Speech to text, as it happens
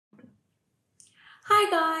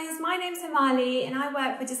Hi guys, my name's Himali and I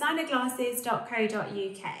work for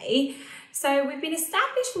designerglasses.co.uk. So we've been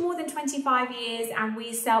established for more than 25 years and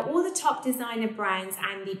we sell all the top designer brands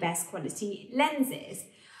and the best quality lenses.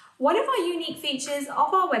 One of our unique features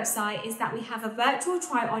of our website is that we have a virtual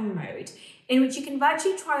try-on mode in which you can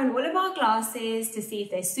virtually try on all of our glasses to see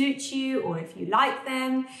if they suit you or if you like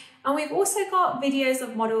them. And we've also got videos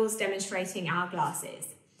of models demonstrating our glasses.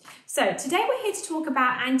 So today we're here to talk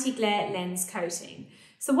about anti-glare lens coating.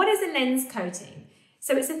 So what is a lens coating?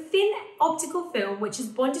 So it's a thin optical film which is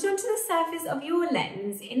bonded onto the surface of your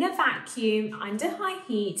lens in a vacuum under high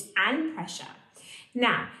heat and pressure.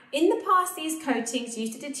 Now, in the past, these coatings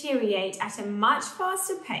used to deteriorate at a much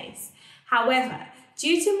faster pace. However,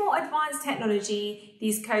 due to more advanced technology,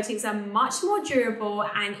 these coatings are much more durable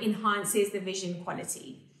and enhances the vision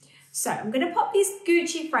quality. So I'm going to pop these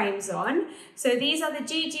Gucci frames on. So these are the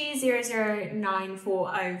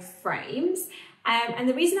GG00940 frames. And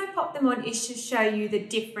the reason I pop them on is to show you the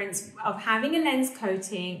difference of having a lens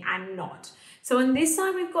coating and not. So on this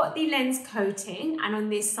side, we've got the lens coating and on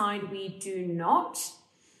this side, we do not.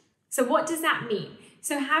 So what does that mean?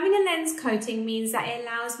 So having a lens coating means that it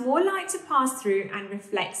allows more light to pass through and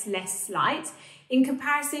reflects less light in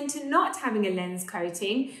comparison to not having a lens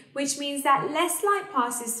coating, which means that less light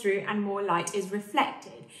passes through and more light is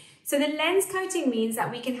reflected. So the lens coating means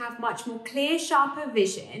that we can have much more clear, sharper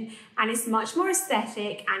vision and it's much more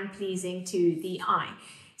aesthetic and pleasing to the eye.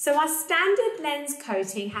 So our standard lens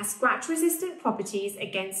coating has scratch-resistant properties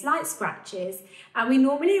against light scratches, and we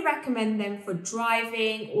normally recommend them for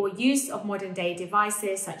driving or use of modern-day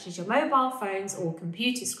devices such as your mobile phones or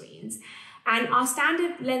computer screens. And our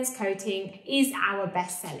standard lens coating is our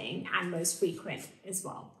best-selling and most frequent as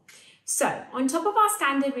well. So on top of our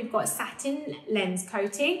standard, we've got satin lens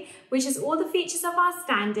coating, which is all the features of our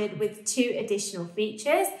standard with 2 additional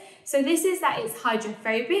features. So this is that it's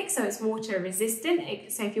hydrophobic, so it's water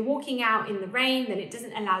resistant. So if you're walking out in the rain, then it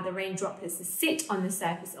doesn't allow the rain droplets to sit on the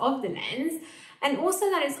surface of the lens. And also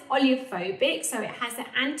that it's oleophobic, so it has an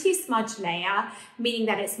anti-smudge layer, meaning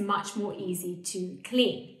that it's much more easy to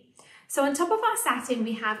clean. So on top of our satin,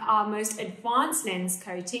 we have our most advanced lens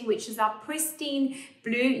coating, which is our Pristine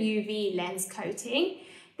Blue UV lens coating.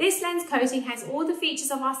 This lens coating has all the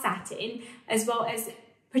features of our satin, as well as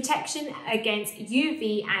protection against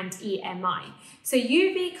UV and EMI. So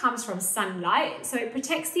UV comes from sunlight, so it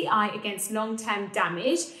protects the eye against long-term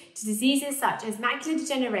damage to diseases such as macular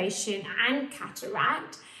degeneration and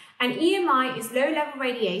cataract. And EMI is low-level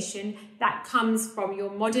radiation that comes from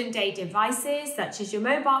your modern-day devices, such as your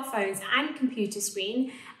mobile phones and computer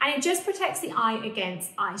screen, and it just protects the eye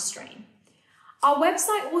against eye strain. Our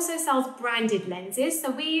website also sells branded lenses,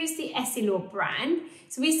 so we use the Essie brand.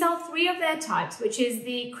 So we sell 3 of their types, which is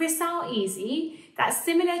the Crystal Easy, that's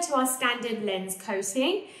similar to our standard lens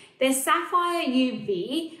coating. There's Sapphire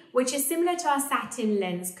UV, which is similar to our satin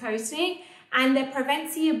lens coating, and the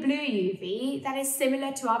Prevencia Blue UV, that is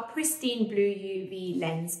similar to our Pristine Blue UV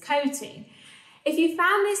lens coating. If you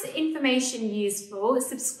found this information useful,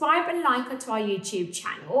 subscribe and like to our YouTube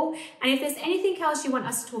channel. And if there's anything else you want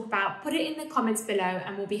us to talk about, put it in the comments below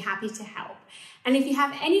and we'll be happy to help. And if you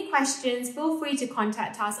have any questions, feel free to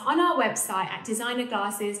contact us on our website at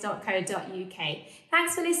designerglasses.co.uk.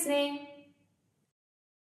 Thanks for listening.